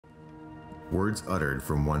Words uttered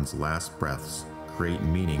from one's last breaths create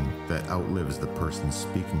meaning that outlives the person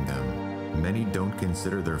speaking them. Many don't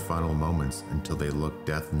consider their final moments until they look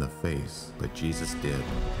death in the face, but Jesus did.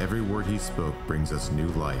 Every word he spoke brings us new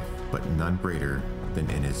life, but none greater than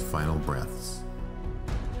in his final breaths.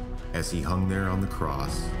 As he hung there on the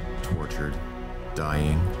cross, tortured,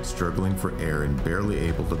 dying, struggling for air and barely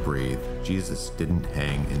able to breathe, Jesus didn't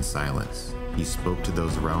hang in silence. He spoke to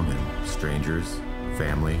those around him, strangers,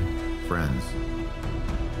 family, friends.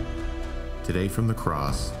 Today from the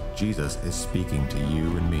cross, Jesus is speaking to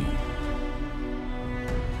you and me.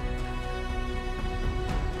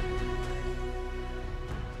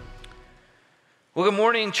 Well, good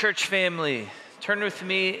morning, church family. Turn with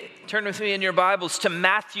me in your Bibles to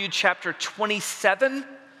Matthew chapter 27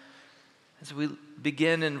 as we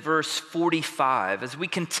begin in verse 45. As we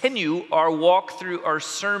continue our walk through our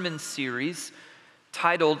sermon series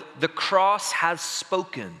titled, "The Cross Has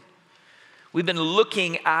Spoken." We've been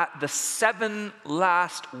looking at the 7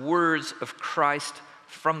 last words of Christ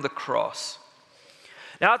from the cross.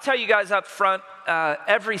 Now, I'll tell you guys up front,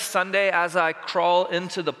 every Sunday as I crawl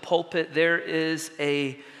into the pulpit, there is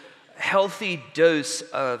a healthy dose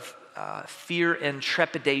of fear and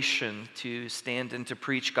trepidation to stand and to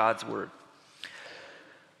preach God's word.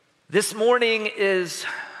 This morning is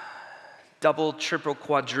double, triple,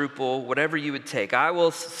 quadruple, whatever you would take. I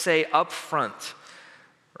will say up front,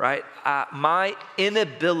 right, my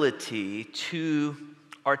inability to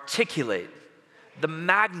articulate the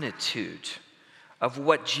magnitude of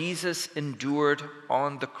what Jesus endured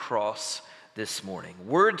on the cross this morning.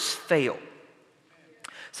 Words fail.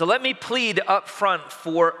 So let me plead up front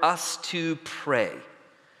for us to pray,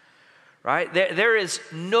 right? There is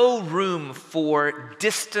no room for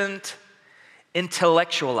distant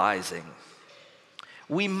intellectualizing.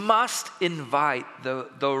 We must invite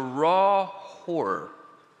the raw horror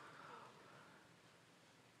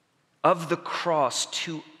of the cross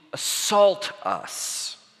to assault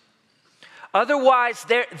us. Otherwise,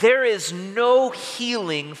 there is no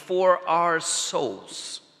healing for our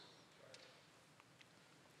souls.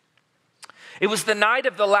 It was the night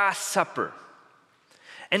of the Last Supper,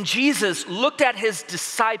 and Jesus looked at his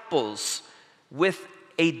disciples with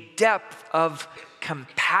a depth of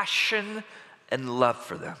compassion and love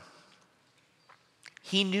for them.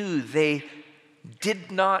 He knew they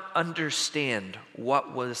did not understand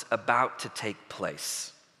what was about to take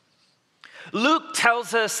place. Luke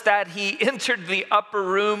tells us that he entered the upper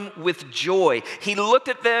room with joy. He looked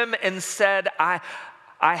at them and said, I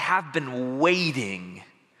have been waiting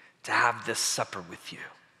to have this supper with you.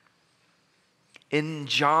 In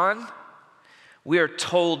John, we are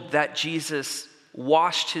told that Jesus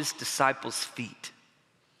washed his disciples' feet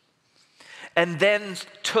and then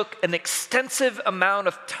took an extensive amount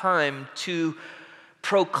of time to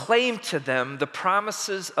proclaim to them the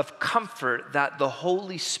promises of comfort that the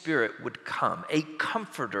Holy Spirit would come. A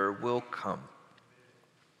comforter will come.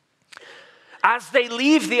 As they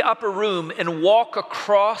leave the upper room and walk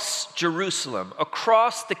across Jerusalem,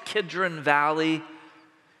 across the Kidron Valley,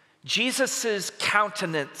 Jesus'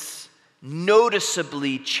 countenance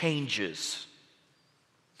noticeably changes.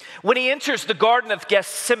 When he enters the Garden of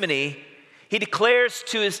Gethsemane, he declares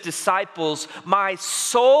to his disciples, "My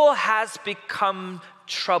soul has become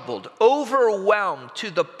troubled, overwhelmed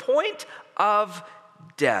to the point of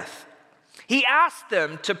death." He asked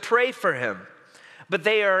them to pray for him, but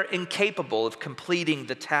they are incapable of completing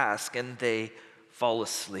the task and they fall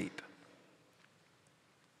asleep.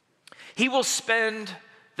 He will spend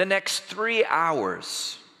the next 3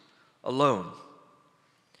 hours alone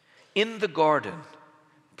in the garden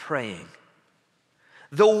praying.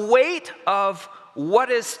 The weight of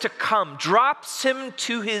what is to come drops him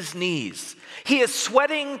to his knees. He is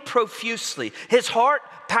sweating profusely, his heart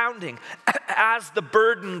pounding as the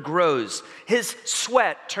burden grows. His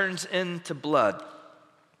sweat turns into blood.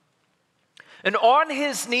 And on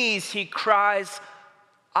his knees he cries,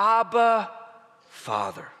 "Abba,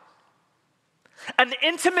 Father." An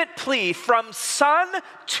intimate plea from son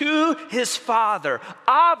to his father.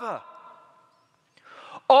 "Abba,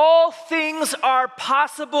 all things are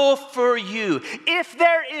possible for you. If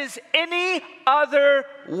there is any other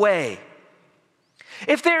way,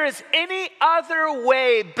 if there is any other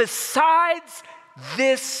way besides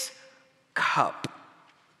this cup."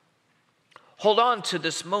 Hold on to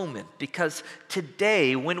this moment, because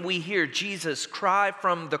today when we hear Jesus cry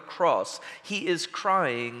from the cross, he is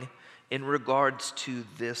crying in regards to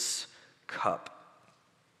this cup.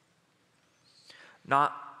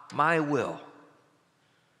 Not my will,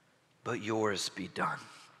 but yours be done.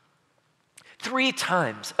 3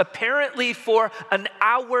 times, apparently for an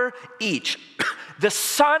hour each, the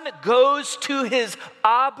Son goes to his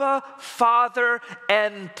Abba Father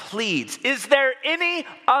and pleads. Is there any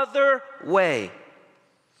other way?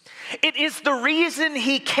 It is the reason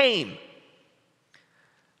he came.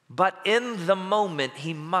 But in the moment,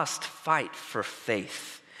 he must fight for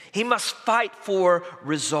faith. He must fight for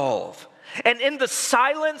resolve. And in the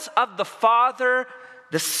silence of the Father,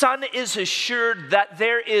 the Son is assured that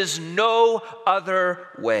there is no other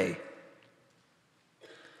way.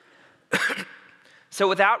 So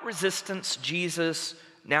without resistance, Jesus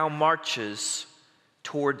now marches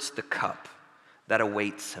towards the cup that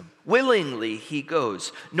awaits him. Willingly he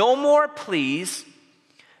goes. No more pleas,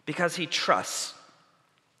 because he trusts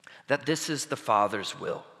that this is the Father's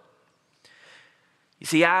will. You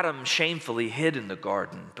see, Adam shamefully hid in the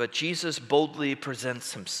garden, but Jesus boldly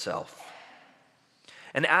presents himself.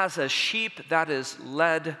 And as a sheep that is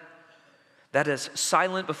led, that is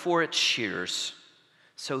silent before its shears,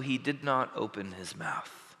 so he did not open his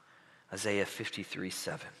mouth. Isaiah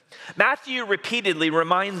 53:7. Matthew repeatedly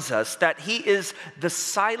reminds us that he is the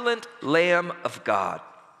silent Lamb of God,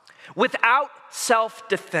 without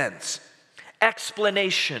self-defense,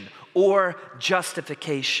 explanation, or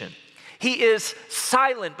justification. He is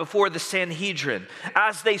silent before the Sanhedrin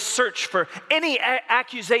as they search for any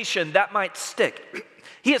accusation that might stick.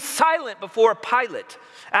 He is silent before Pilate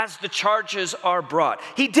as the charges are brought.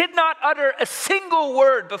 He did not utter a single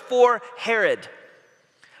word before Herod.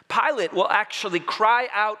 Pilate will actually cry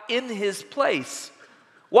out in his place.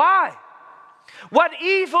 Why? What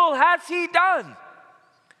evil has he done?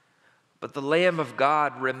 But the Lamb of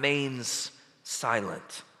God remains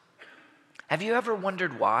silent. Have you ever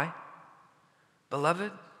wondered why,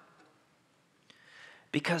 beloved?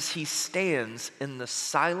 Because he stands in the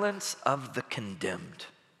silence of the condemned.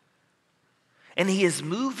 And he is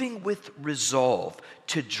moving with resolve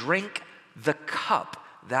to drink the cup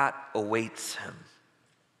that awaits him.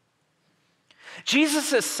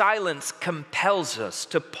 Jesus' silence compels us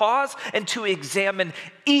to pause and to examine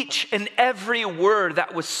each and every word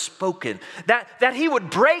that was spoken, that he would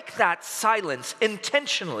break that silence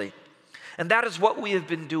intentionally. And that is what we have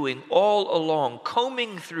been doing all along,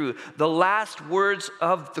 combing through the last words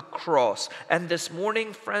of the cross. And this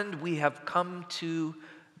morning, friend, we have come to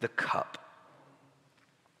the cup.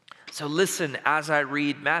 So listen as I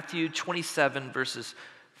read Matthew 27, verses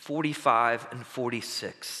 45 and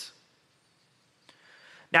 46.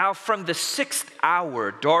 Now from the 6th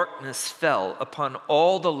hour, darkness fell upon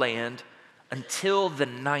all the land until the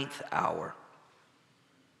 9th hour.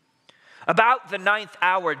 About the 9th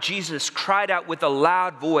hour, Jesus cried out with a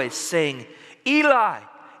loud voice, saying, Eli,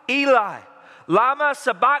 Eli, lama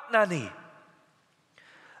sabachthani.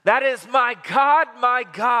 That is, my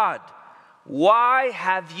God, why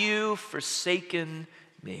have you forsaken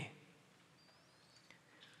me?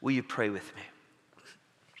 Will you pray with me?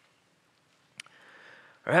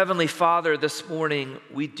 Our Heavenly Father, this morning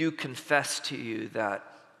we do confess to you that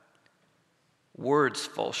words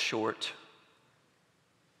fall short,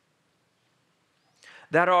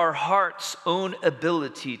 that our heart's own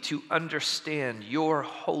ability to understand your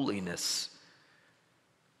holiness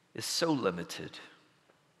is so limited,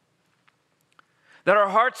 that our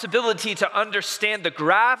heart's ability to understand the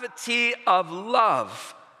gravity of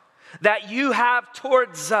love that you have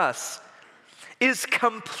towards us is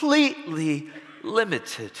completely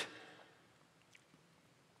limited.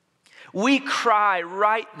 We cry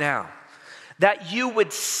right now that you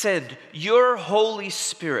would send your Holy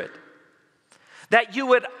Spirit, that you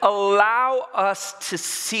would allow us to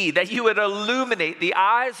see, that you would illuminate the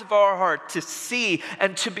eyes of our heart to see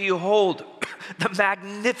and to behold the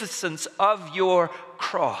magnificence of your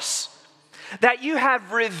cross. That you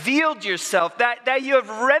have revealed yourself, that you have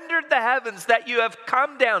rendered the heavens, that you have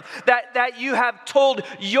come down, that you have told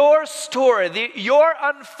your story, your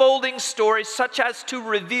unfolding story, such as to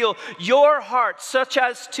reveal your heart, such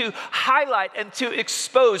as to highlight and to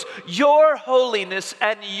expose your holiness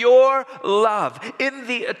and your love in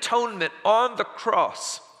the atonement on the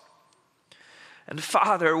cross. And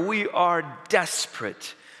Father, we are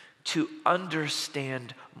desperate to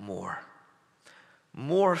understand more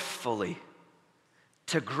fully,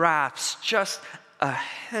 to grasp just a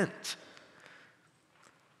hint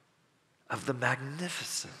of the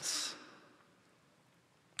magnificence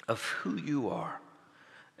of who you are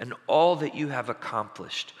and all that you have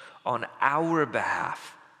accomplished on our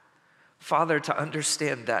behalf. Father, to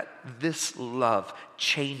understand that this love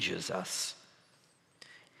changes us.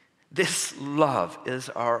 This love is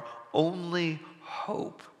our only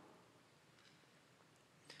hope.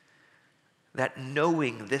 That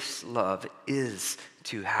knowing this love is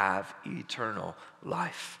to have eternal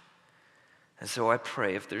life. And so I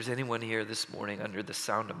pray if there's anyone here this morning under the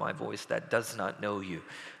sound of my voice that does not know you,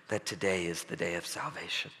 that today is the day of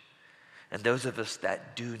salvation. And those of us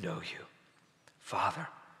that do know you, Father,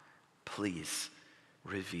 please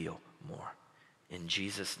reveal more. In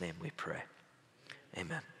Jesus' name we pray.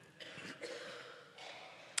 Amen.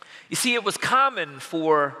 You see, it was common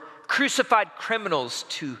for crucified criminals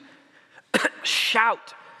to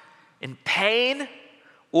shout in pain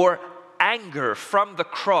or anger from the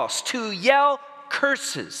cross, to yell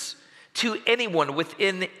curses to anyone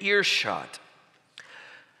within earshot.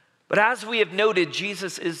 But as we have noted,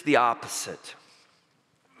 Jesus is the opposite.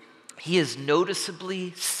 He is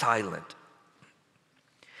noticeably silent.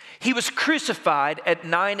 He was crucified at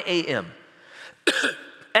 9 a.m.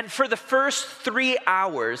 And for the first 3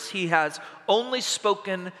 hours, he has only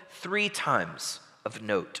spoken 3 times of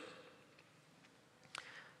note.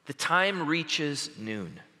 The time reaches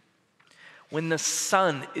noon, when the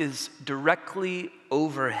sun is directly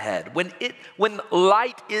overhead, when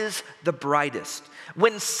light is the brightest,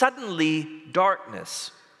 when suddenly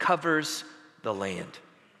darkness covers the land.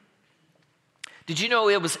 Did you know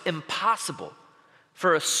it was impossible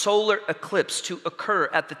for a solar eclipse to occur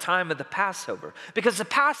at the time of the Passover? Because the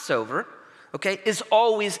Passover, is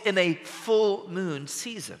always in a full moon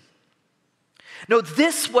season. No,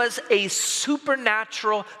 this was a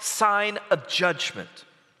supernatural sign of judgment,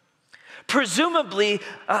 presumably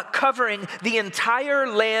covering the entire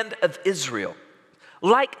land of Israel,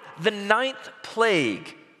 like the 9th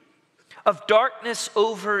plague of darkness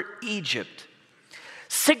over Egypt,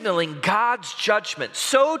 signaling God's judgment.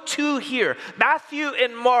 So too here, Matthew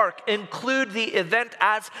and Mark include the event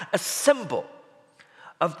as a symbol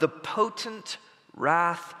of the potent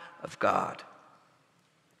wrath of God.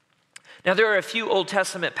 Now, there are a few Old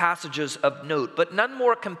Testament passages of note, but none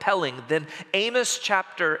more compelling than Amos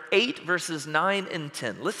chapter 8, verses 9 and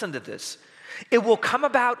 10. Listen to this. It will come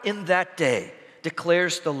about in that day,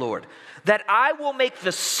 declares the Lord, that I will make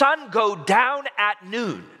the sun go down at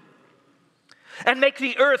noon and make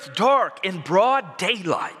the earth dark in broad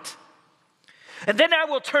daylight. And then I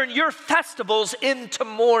will turn your festivals into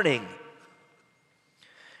mourning.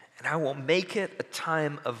 And I will make it a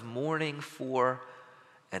time of mourning for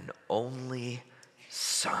an only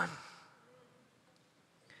son.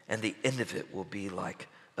 And the end of it will be like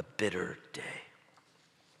a bitter day.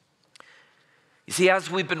 You see, as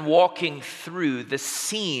we've been walking through, the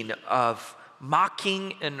scene of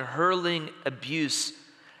mocking and hurling abuse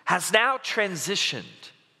has now transitioned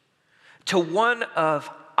to one of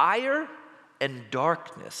ire and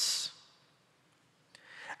darkness,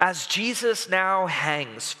 as Jesus now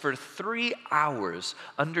hangs for 3 hours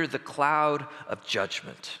under the cloud of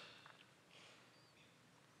judgment.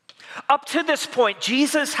 Up to this point,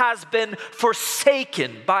 Jesus has been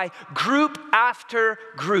forsaken by group after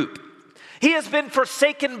group. He has been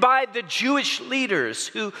forsaken by the Jewish leaders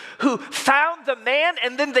who found the man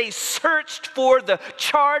and then they searched for the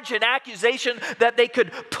charge and accusation that they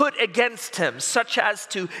could put against him, such as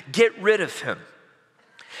to get rid of him.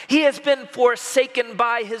 He has been forsaken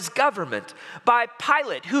by his government, by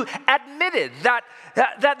Pilate, who admitted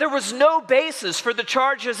that there was no basis for the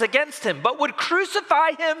charges against him, but would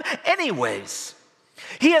crucify him anyways.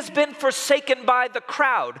 He has been forsaken by the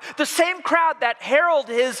crowd, the same crowd that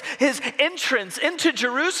heralded his entrance into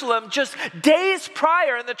Jerusalem just days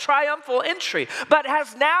prior in the triumphal entry, but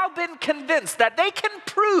has now been convinced that they can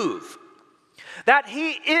prove that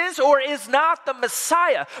he is or is not the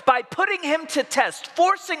Messiah by putting him to test,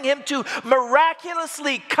 forcing him to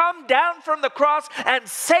miraculously come down from the cross and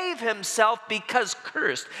save himself, because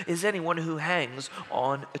cursed is anyone who hangs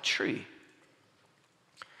on a tree.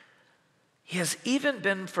 He has even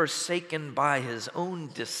been forsaken by his own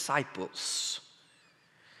disciples.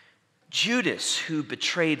 Judas, who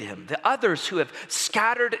betrayed him, the others who have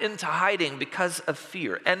scattered into hiding because of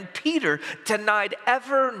fear, and Peter denied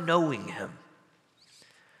ever knowing him.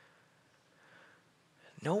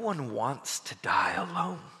 No one wants to die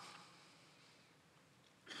alone.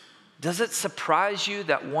 Does it surprise you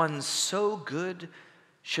that one so good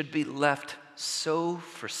should be left so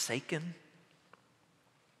forsaken?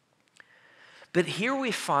 But here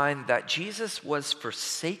we find that Jesus was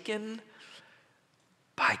forsaken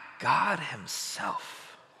by God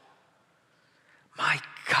himself. My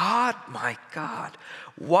God,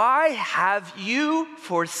 why have you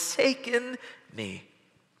forsaken me?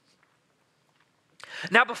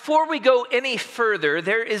 Now, before we go any further,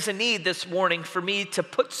 there is a need this morning for me to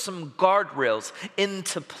put some guardrails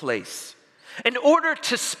into place. In order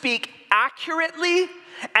to speak accurately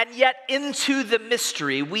and yet into the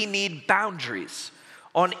mystery, we need boundaries.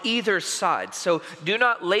 on either side. So do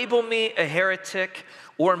not label me a heretic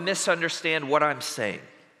or misunderstand what I'm saying.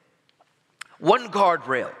 One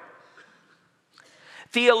guardrail.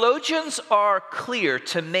 Theologians are clear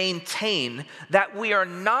to maintain that we are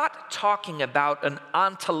not talking about an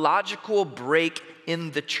ontological break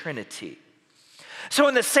in the Trinity. So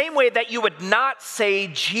in the same way that you would not say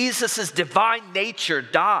Jesus' divine nature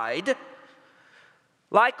died,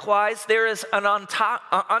 likewise, there is an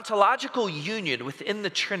ontological union within the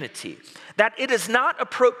Trinity, that it is not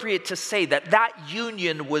appropriate to say that that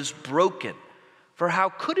union was broken, for how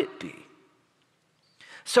could it be?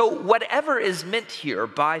 So whatever is meant here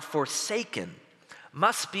by forsaken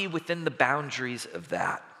must be within the boundaries of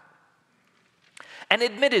that. And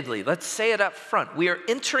admittedly, let's say it up front, we are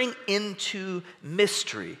entering into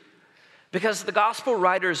mystery because the gospel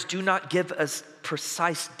writers do not give us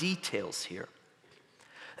precise details here.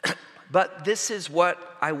 But this is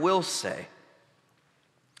what I will say.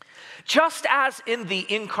 Just as in the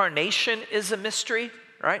incarnation is a mystery,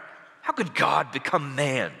 right? How could God become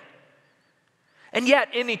man? And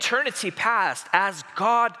yet in eternity past, as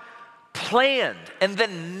God planned and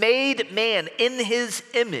then made man in his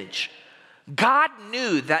image, God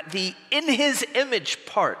knew that the in his image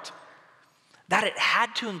part, that it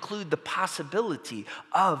had to include the possibility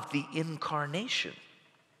of the incarnation.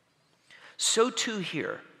 So too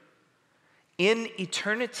here. In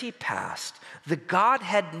eternity past, the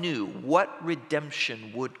Godhead knew what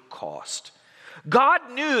redemption would cost.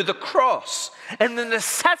 God knew the cross and the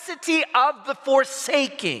necessity of the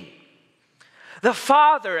forsaking. The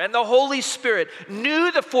Father and the Holy Spirit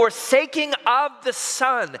knew the forsaking of the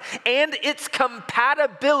Son and its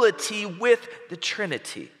compatibility with the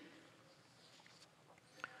Trinity.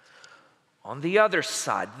 On the other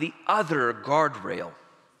side, the other guardrail,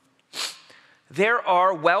 there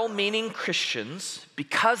are well-meaning Christians,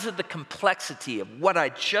 because of the complexity of what I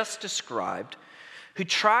just described, who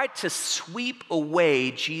tried to sweep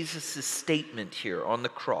away Jesus' statement here on the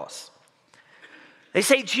cross. They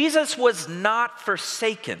say Jesus was not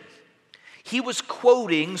forsaken. He was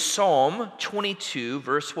quoting Psalm 22,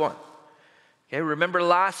 verse 1. Okay, remember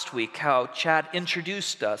last week how Chad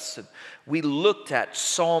introduced us and we looked at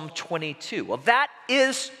Psalm 22. Well, that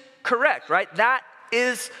is correct, right? That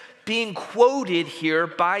is being quoted here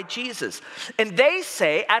by Jesus. And they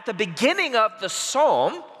say at the beginning of the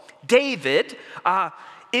psalm, David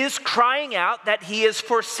is crying out that he is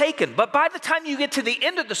forsaken. But by the time you get to the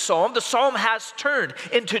end of the psalm has turned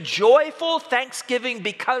into joyful thanksgiving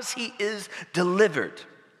because he is delivered.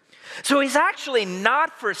 So he's actually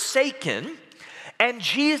not forsaken, and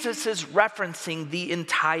Jesus is referencing the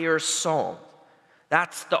entire psalm.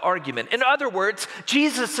 That's the argument. In other words,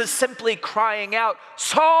 Jesus is simply crying out,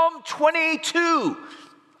 Psalm 22.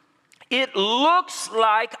 It looks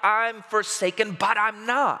like I'm forsaken, but I'm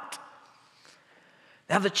not.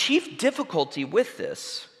 Now, the chief difficulty with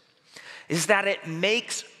this is that it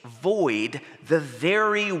makes void the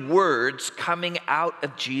very words coming out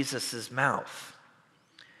of Jesus' mouth.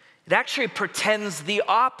 It actually pretends the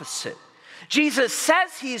opposite. Jesus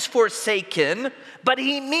says he's forsaken, but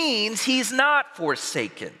he means he's not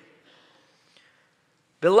forsaken.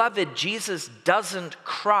 Beloved, Jesus doesn't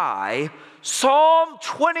cry, Psalm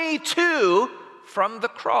 22 from the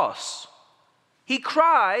cross. He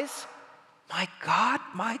cries, my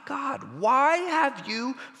God, why have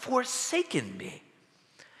you forsaken me?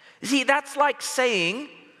 You see, that's like saying,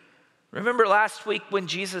 remember last week when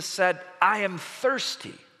Jesus said, I am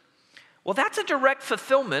thirsty. Well, that's a direct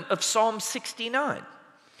fulfillment of Psalm 69.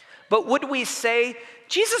 But would we say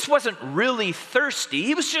Jesus wasn't really thirsty?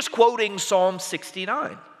 He was just quoting Psalm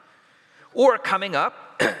 69. Or coming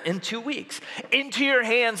up in 2 weeks, into your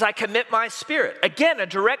hands I commit my spirit. Again, a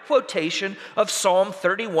direct quotation of Psalm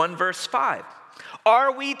 31, verse 5.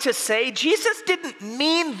 Are we to say Jesus didn't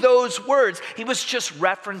mean those words? He was just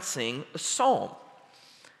referencing a psalm.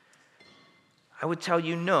 I would tell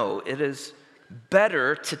you no, it is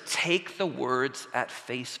better to take the words at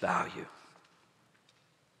face value.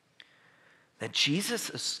 That Jesus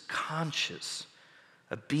is conscious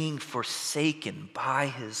of being forsaken by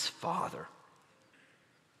his Father.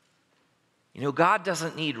 You know, God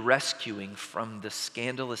doesn't need rescuing from the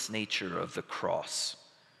scandalous nature of the cross.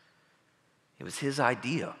 It was his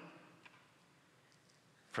idea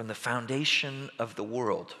from the foundation of the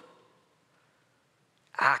world.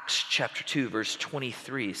 Acts chapter 2, verse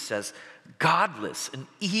 23 says, godless and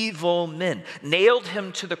evil men nailed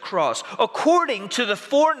him to the cross according to the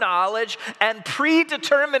foreknowledge and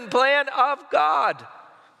predetermined plan of God.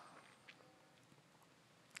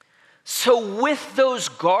 So with those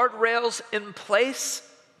guardrails in place,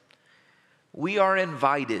 we are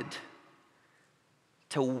invited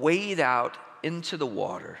to wade out into the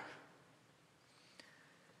water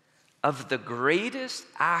of the greatest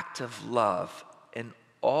act of love in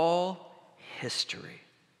all history.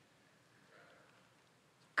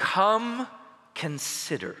 Come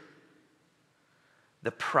consider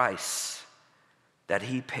the price that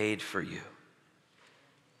he paid for you.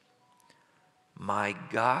 My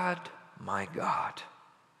God, my God.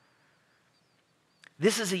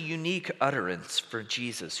 This is a unique utterance for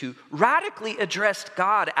Jesus, who radically addressed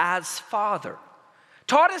God as Father,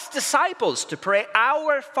 taught his disciples to pray,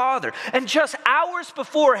 Our Father, and just hours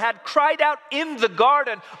before had cried out in the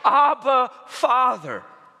garden, Abba, Father.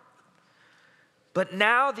 But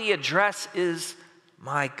now the address is,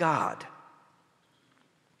 my God.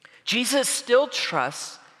 Jesus still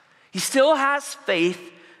trusts, he still has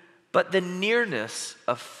faith, but the nearness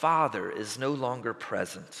of Father is no longer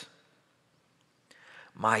present.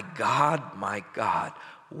 My God,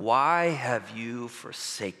 why have you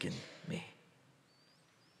forsaken me?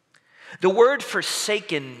 The word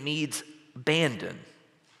forsaken means abandon,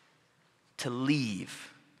 to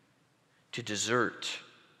leave, to desert.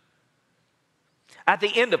 At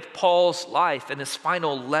the end of Paul's life, in his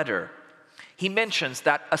final letter, he mentions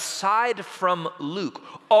that aside from Luke,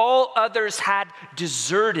 all others had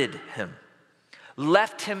deserted him,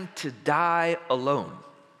 left him to die alone.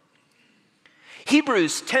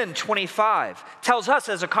 Hebrews 10:25 tells us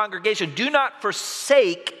as a congregation, do not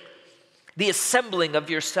forsake the assembling of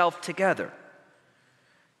yourself together.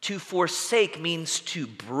 To forsake means to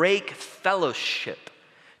break fellowship,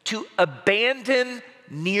 to abandon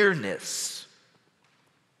nearness.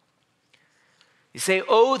 You say,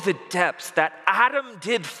 oh, the depths that Adam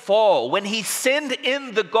did fall when he sinned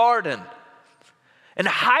in the garden. And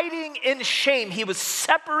hiding in shame, he was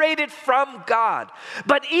separated from God.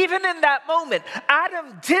 But even in that moment,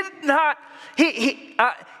 Adam did not, he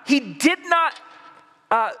did not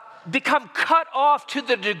become cut off to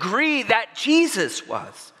the degree that Jesus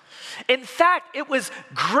was. In fact, it was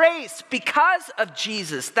grace because of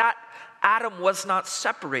Jesus that Adam was not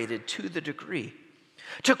separated to the degree.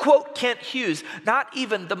 To quote Kent Hughes, not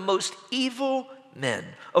even the most evil men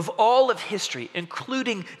of all of history,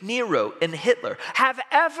 including Nero and Hitler, have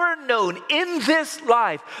ever known in this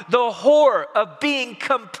life the horror of being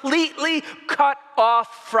completely cut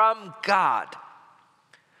off from God.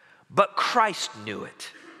 But Christ knew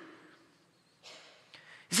it.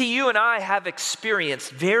 See, you and I have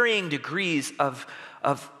experienced varying degrees of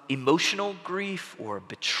emotional grief or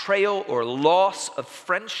betrayal or loss of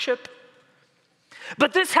friendship.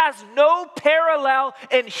 But this has no parallel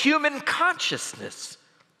in human consciousness.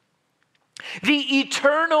 The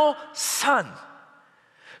eternal Son,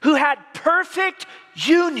 who had perfect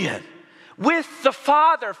union with the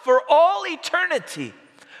Father for all eternity,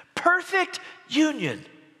 perfect union.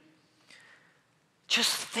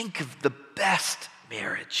 Just think of the best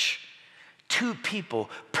marriage. Two people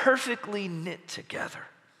perfectly knit together.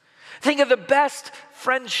 Think of the best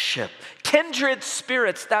friendship, kindred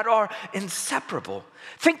spirits that are inseparable.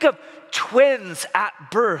 Think of twins at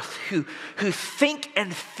birth who think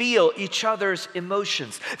and feel each other's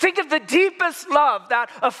emotions. Think of the deepest love that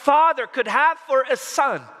a father could have for a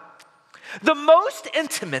son. The most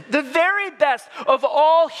intimate, the very best of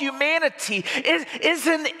all humanity is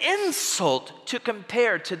an insult to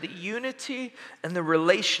compare to the unity and the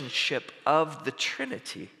relationship of the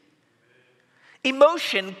Trinity.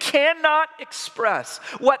 Emotion cannot express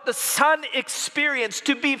what the Son experienced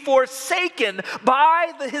to be forsaken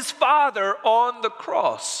by his Father on the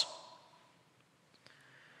cross.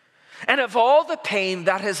 And of all the pain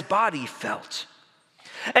that his body felt,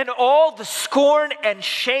 and all the scorn and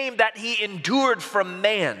shame that he endured from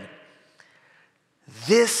man,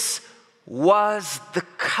 this was the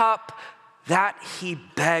cup that he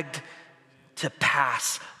begged to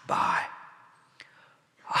pass by.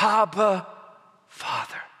 Abba,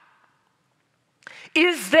 Father,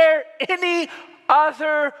 is there any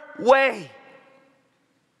other way?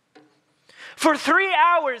 For 3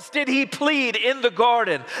 hours did he plead in the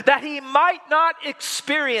garden that he might not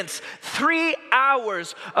experience 3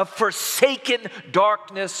 hours of forsaken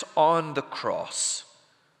darkness on the cross.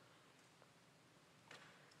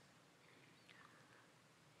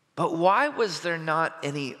 But why was there not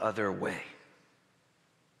any other way?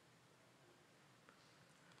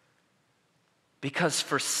 Because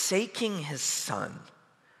forsaking his Son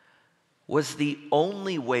was the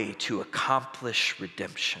only way to accomplish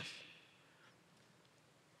redemption.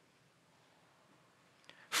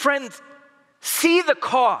 Friends, see the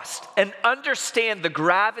cost and understand the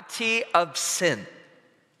gravity of sin.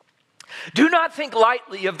 Do not think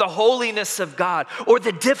lightly of the holiness of God or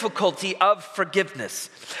the difficulty of forgiveness.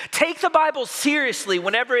 Take the Bible seriously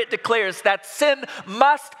whenever it declares that sin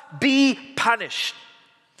must be punished.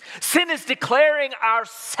 Sin is declaring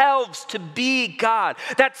ourselves to be God.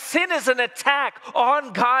 That sin is an attack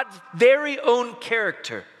on God's very own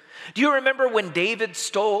character. Do you remember when David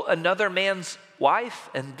stole another man's wife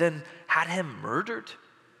and then had him murdered?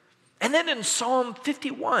 And then in Psalm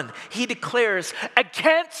 51, he declares,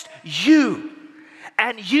 against you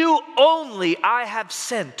and you only I have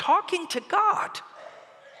sinned, talking to God.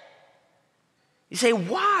 You say,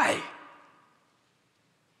 why?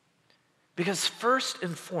 Because first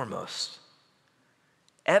and foremost,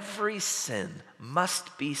 every sin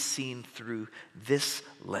must be seen through this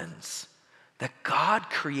lens. That God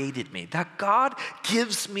created me, that God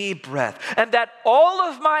gives me breath, and that all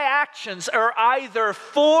of my actions are either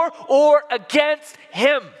for or against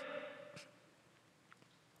Him.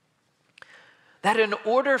 That in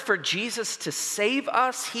order for Jesus to save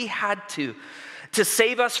us, He had to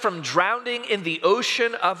save us from drowning in the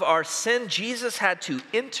ocean of our sin, Jesus had to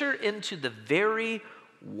enter into the very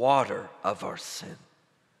water of our sin.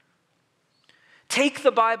 Take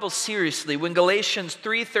the Bible seriously when Galatians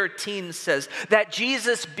 3:13 says that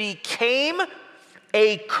Jesus became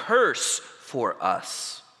a curse for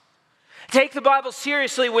us. Take the Bible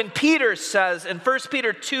seriously when Peter says in 1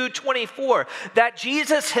 Peter 2:24 that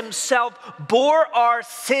Jesus himself bore our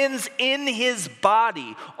sins in his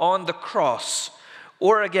body on the cross.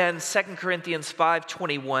 Or again, 2 Corinthians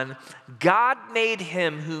 5:21, God made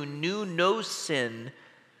him who knew no sin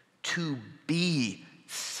to be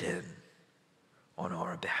sin on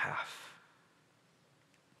our behalf.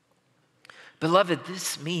 Beloved,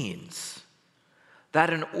 this means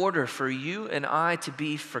that in order for you and I to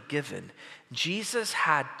be forgiven, Jesus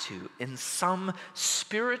had to, in some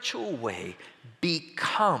spiritual way,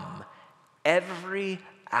 become every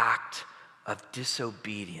act of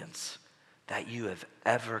disobedience that you have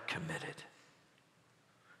ever committed.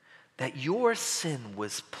 That your sin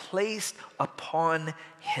was placed upon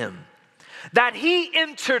him. That he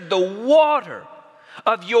entered the water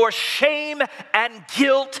of your shame and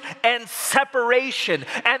guilt and separation,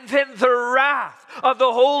 and then the wrath of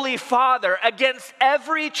the Holy Father against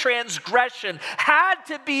every transgression had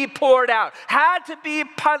to be poured out, had to be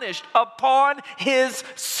punished upon his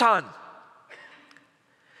Son.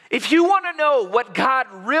 If you want to know what God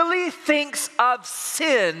really thinks of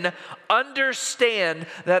sin, understand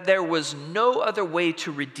that there was no other way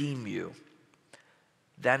to redeem you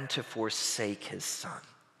than to forsake his Son.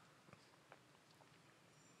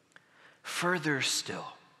 Further still,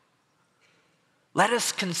 let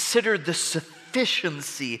us consider the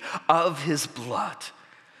sufficiency of his blood,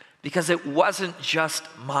 because it wasn't just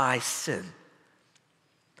my sin.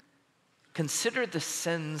 Consider the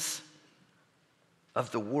sins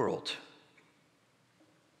of the world,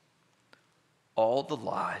 all the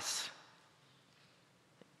lies,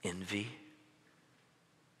 envy,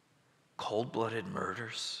 cold-blooded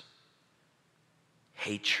murders,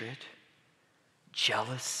 hatred,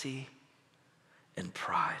 jealousy, and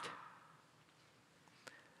pride.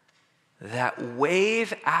 That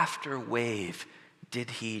wave after wave did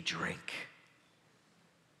he drink.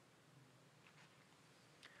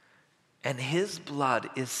 And his blood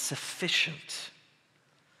is sufficient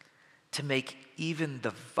to make even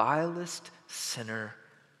the vilest sinner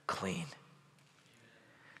clean.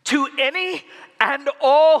 To any and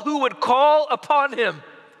all who would call upon him,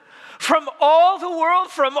 from all the world,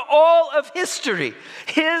 from all of history,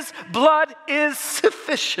 his blood is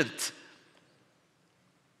sufficient.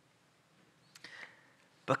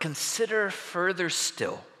 But consider further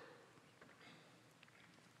still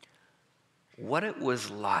what it was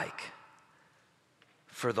like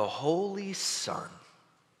for the Holy Son,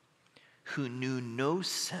 who knew no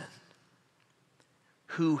sin,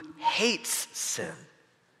 who hates sin,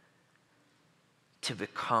 to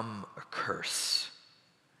become a curse,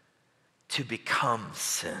 to become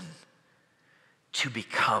sin, to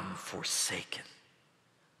become forsaken.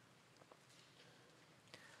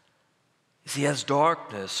 You see, as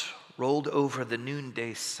darkness rolled over the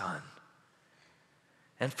noonday sun,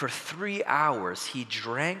 and for 3 hours he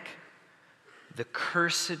drank the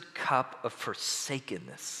cursed cup of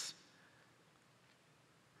forsakenness,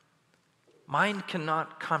 mind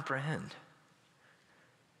cannot comprehend.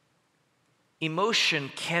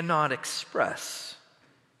 Emotion cannot express.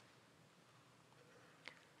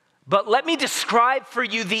 But let me describe for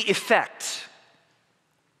you the effect.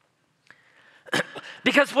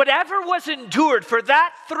 Because whatever was endured for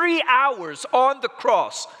that 3 hours on the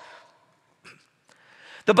cross,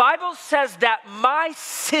 the Bible says that my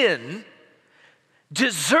sin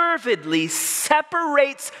deservedly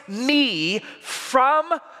separates me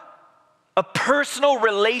from a personal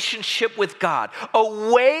relationship with God,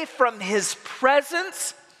 away from his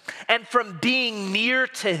presence and from being near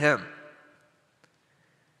to him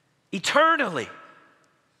eternally.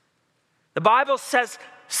 The Bible says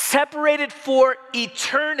separated for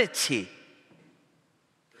eternity.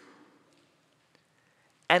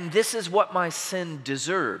 And this is what my sin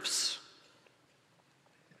deserves.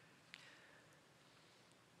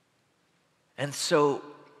 And so,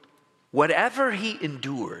 whatever he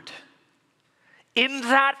endured in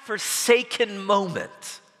that forsaken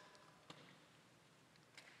moment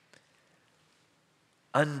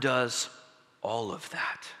undoes all of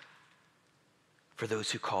that for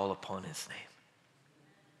those who call upon his name.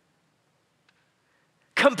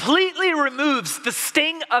 Completely removes the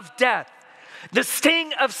sting of death, the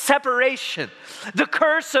sting of separation, the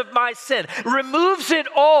curse of my sin, removes it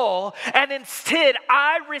all, and instead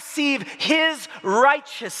I receive his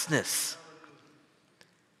righteousness.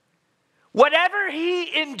 Whatever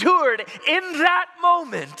he endured in that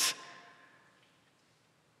moment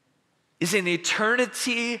is an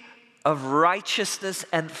eternity of righteousness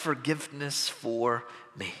and forgiveness for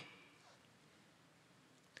me.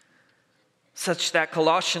 Such that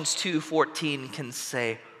Colossians 2:14 can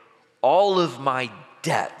say, all of my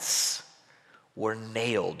debts were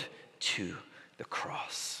nailed to the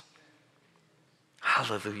cross.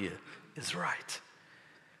 Hallelujah is right.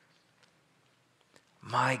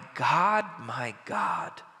 My God,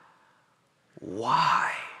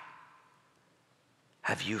 why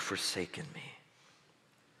have you forsaken me?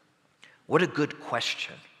 What a good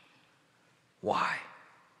question. Why?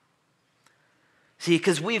 See,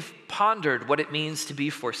 because we've pondered what it means to be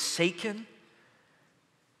forsaken.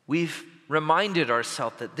 We've reminded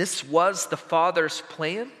ourselves that this was the Father's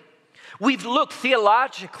plan. We've looked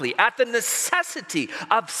theologically at the necessity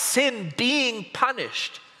of sin being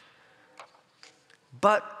punished.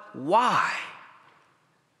 But why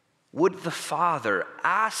would the Father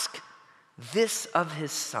ask this of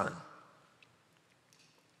his Son?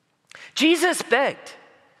 Jesus begged,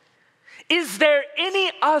 is there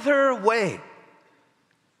any other way?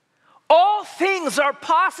 All things are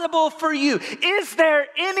possible for you. Is there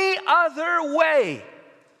any other way?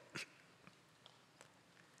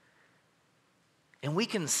 And we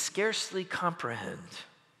can scarcely comprehend,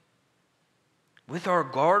 with our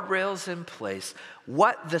guardrails in place,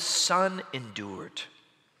 what the Son endured,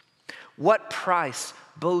 what price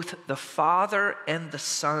both the Father and the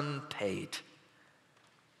Son paid.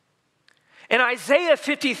 And Isaiah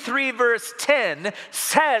 53 verse 10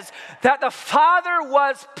 says that the Father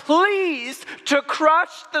was pleased to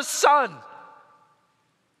crush the Son.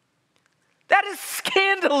 That is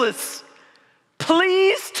scandalous.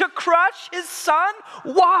 Pleased to crush his Son?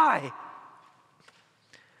 Why?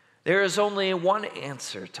 There is only one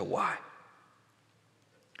answer to why.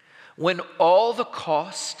 When all the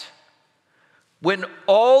cost, when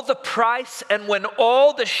all the price, and when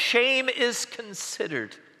all the shame is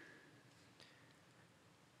considered,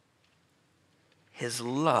 his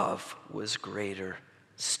love was greater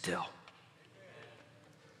still.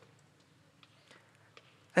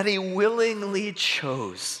 That he willingly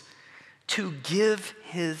chose to give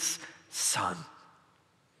his Son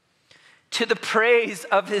to the praise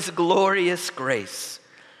of his glorious grace.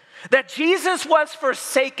 That Jesus was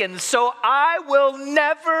forsaken, so I will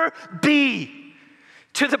never be,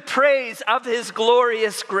 to the praise of his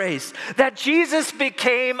glorious grace. That Jesus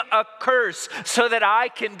became a curse so that I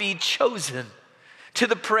can be chosen, to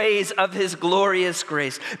the praise of his glorious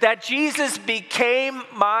grace. That Jesus became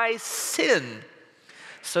my sin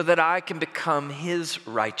so that I can become his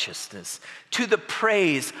righteousness, to the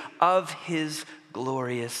praise of his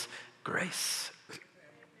glorious grace.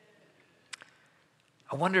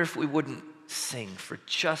 I wonder if we wouldn't sing for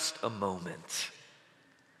just a moment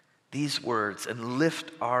these words and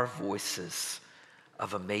lift our voices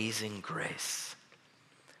of amazing grace.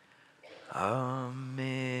 Amazing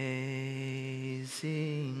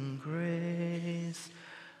grace,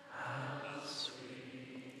 how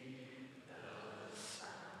sweet the sound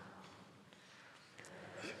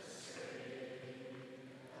that saved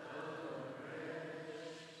a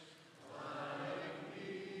wretch like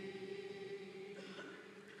me.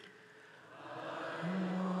 I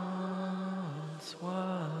once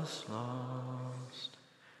was lost,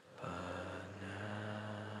 but now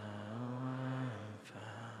I'm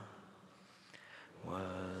found.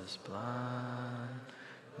 Was blind,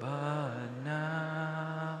 but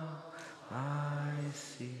now I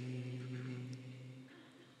see.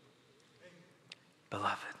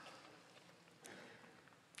 Beloved,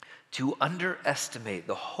 to underestimate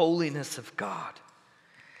the holiness of God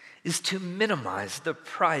is to minimize the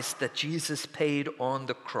price that Jesus paid on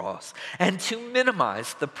the cross. And to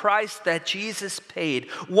minimize the price that Jesus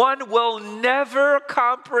paid, one will never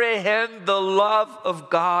comprehend the love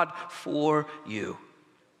of God for you.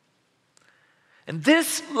 And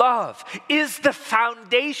this love is the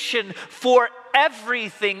foundation for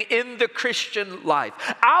everything in the Christian life.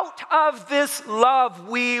 Out of this love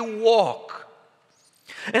we walk.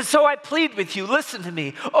 And so I plead with you, listen to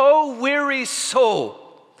me, oh weary soul,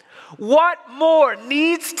 what more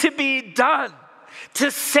needs to be done to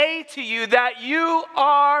say to you that you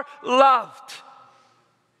are loved?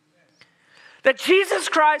 That Jesus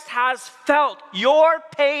Christ has felt your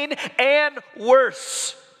pain and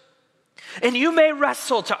worse. And you may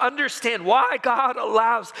wrestle to understand why God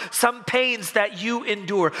allows some pains that you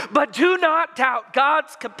endure. But do not doubt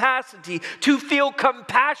God's capacity to feel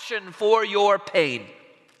compassion for your pain.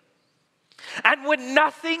 And when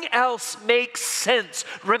nothing else makes sense,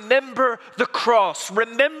 remember the cross.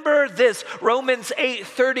 Remember this, Romans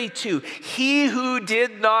 8:32. He who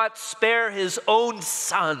did not spare his own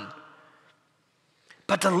son,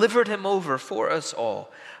 but delivered him over for us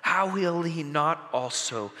all, how will he not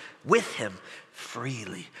also with him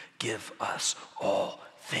freely give us all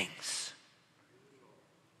things?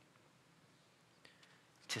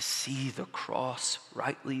 To see the cross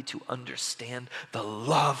rightly, to understand the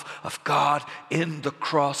love of God in the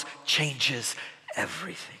cross changes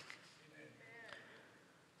everything.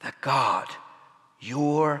 That God,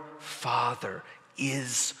 your Father,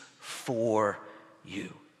 is for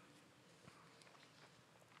you.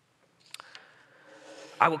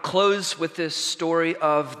 I will close with this story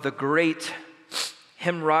of the great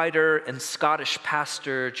hymn writer and Scottish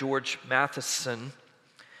pastor George Matheson,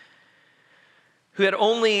 who at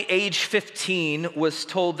only age 15 was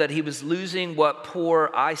told that he was losing what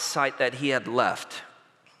poor eyesight that he had left.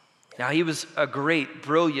 Now, he was a great,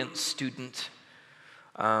 brilliant student.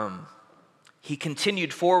 He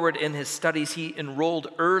continued forward in his studies. He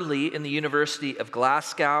enrolled early in the University of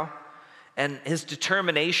Glasgow, and his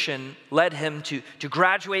determination led him to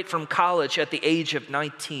graduate from college at the age of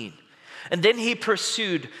 19. And then he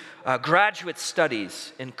pursued graduate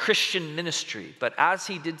studies in Christian ministry, but as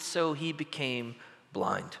he did so, he became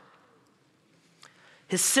blind.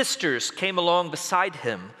 His sisters came along beside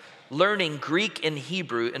him, learning Greek and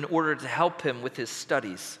Hebrew in order to help him with his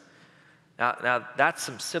studies. Now that's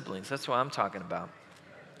some siblings, that's what I'm talking about.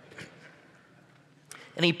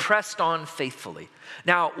 And he pressed on faithfully.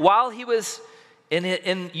 Now, while he was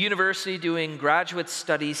in university doing graduate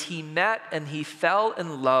studies, he met and he fell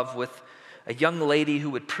in love with a young lady who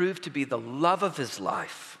would prove to be the love of his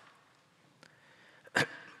life.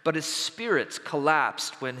 But his spirits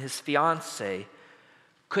collapsed when his fiancée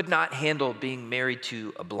could not handle being married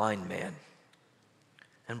to a blind man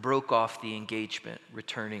and broke off the engagement,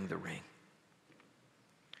 returning the ring.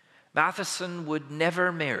 Matheson would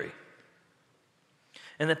never marry,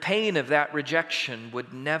 and the pain of that rejection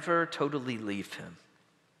would never totally leave him.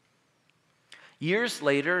 Years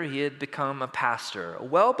later, he had become a pastor, a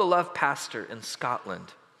well-beloved pastor in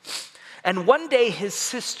Scotland. And one day his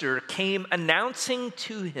sister came announcing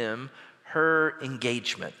to him her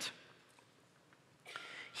engagement.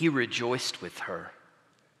 He rejoiced with her.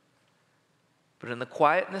 But in the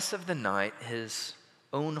quietness of the night, his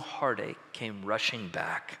own heartache came rushing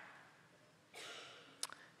back.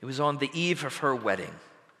 It was on the eve of her wedding,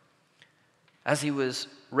 as he was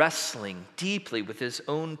wrestling deeply with his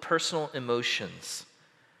own personal emotions,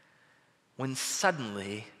 when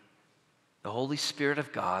suddenly the Holy Spirit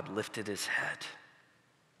of God lifted his head,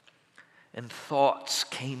 and thoughts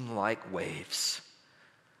came like waves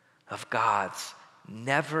of God's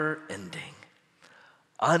never-ending,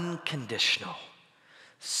 unconditional,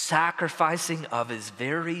 sacrificing of his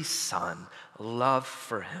very son, love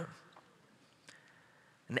for him.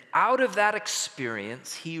 And out of that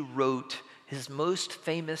experience, he wrote his most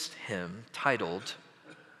famous hymn titled,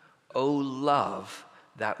 "O Love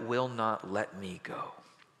That Will Not Let Me Go."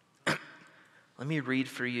 Let me read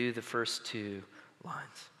for you the first two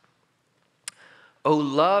lines. O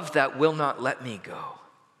love that will not let me go,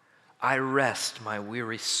 I rest my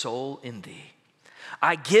weary soul in thee.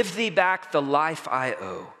 I give thee back the life I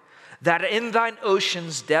owe, that in thine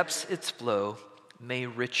ocean's depths its flow may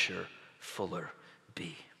richer, fuller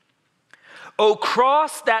be. O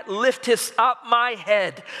cross that liftest up my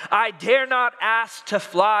head, I dare not ask to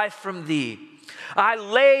fly from thee. I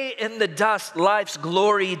lay in the dust, life's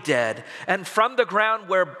glory dead, and from the ground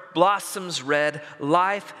where blossoms red,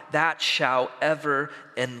 life that shall ever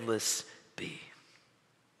endless be.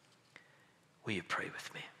 Will you pray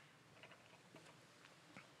with me?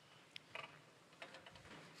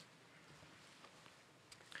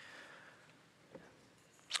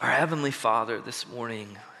 Our Heavenly Father, this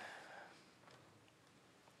morning,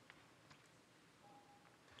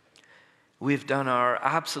 we've done our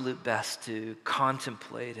absolute best to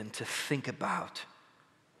contemplate and to think about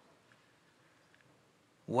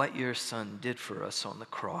what your Son did for us on the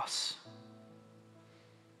cross.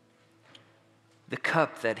 The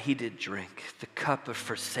cup that he did drink, the cup of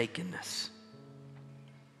forsakenness,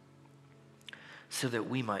 so that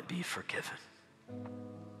we might be forgiven.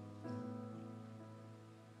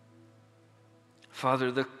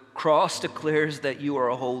 Father, the cross declares that you are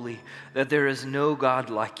holy, that there is no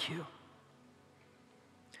God like you,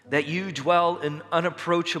 that you dwell in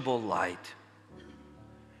unapproachable light,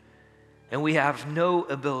 and we have no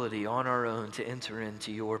ability on our own to enter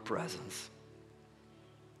into your presence,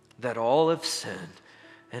 that all have sinned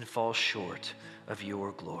and fall short of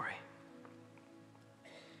your glory.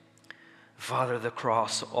 Father, the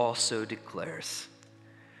cross also declares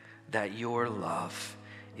that your love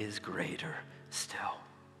is greater still.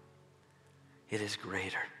 It is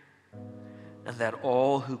greater. And that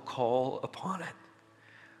all who call upon it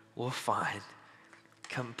will find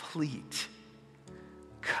complete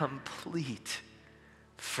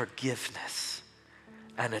forgiveness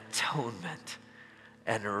and atonement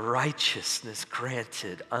and righteousness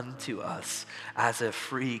granted unto us as a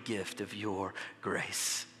free gift of your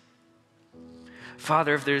grace.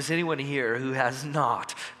 Father, if there's anyone here who has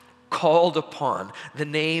not called upon the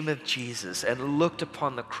name of Jesus and looked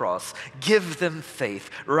upon the cross, give them faith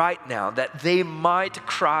right now that they might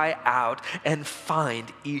cry out and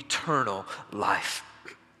find eternal life.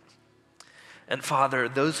 And Father,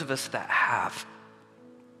 those of us that have,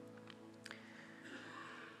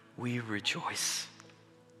 we rejoice.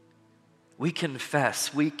 We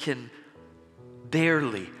confess, we can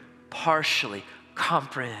barely, partially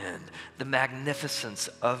comprehend the magnificence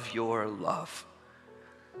of your love.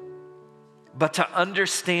 But to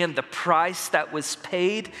understand the price that was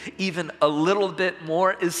paid even a little bit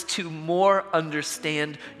more is to more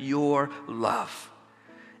understand your love.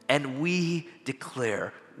 And we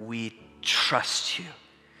declare we trust you.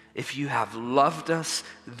 If you have loved us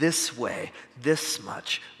this way, this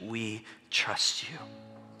much, we trust you.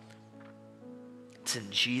 It's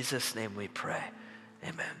in Jesus' name we pray.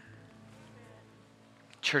 Amen.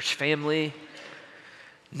 Church family,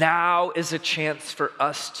 now is a chance for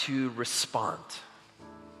us to respond.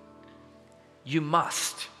 You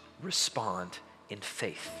must respond in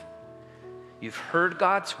faith. You've heard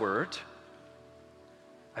God's word.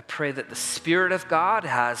 I pray that the Spirit of God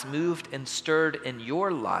has moved and stirred in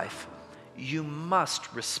your life. You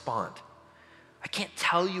must respond. I can't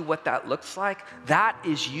tell you what that looks like. That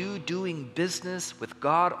is you doing business with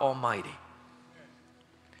God Almighty.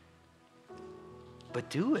 But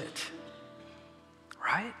do it,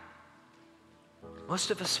 right?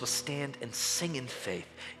 Most of us will stand and sing in faith.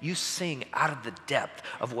 You sing out of the depth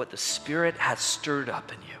of what the Spirit has stirred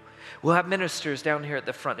up in you. We'll have ministers down here at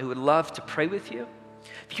the front who would love to pray with you.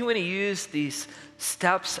 If you want to use these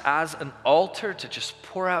steps as an altar to just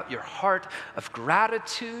pour out your heart of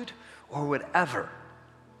gratitude or whatever,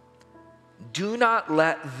 do not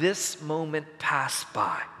let this moment pass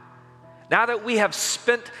by. Now that we have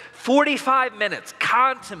spent 45 minutes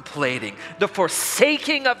contemplating the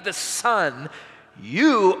forsaking of the Son,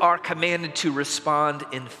 you are commanded to respond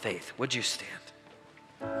in faith. Would you stand?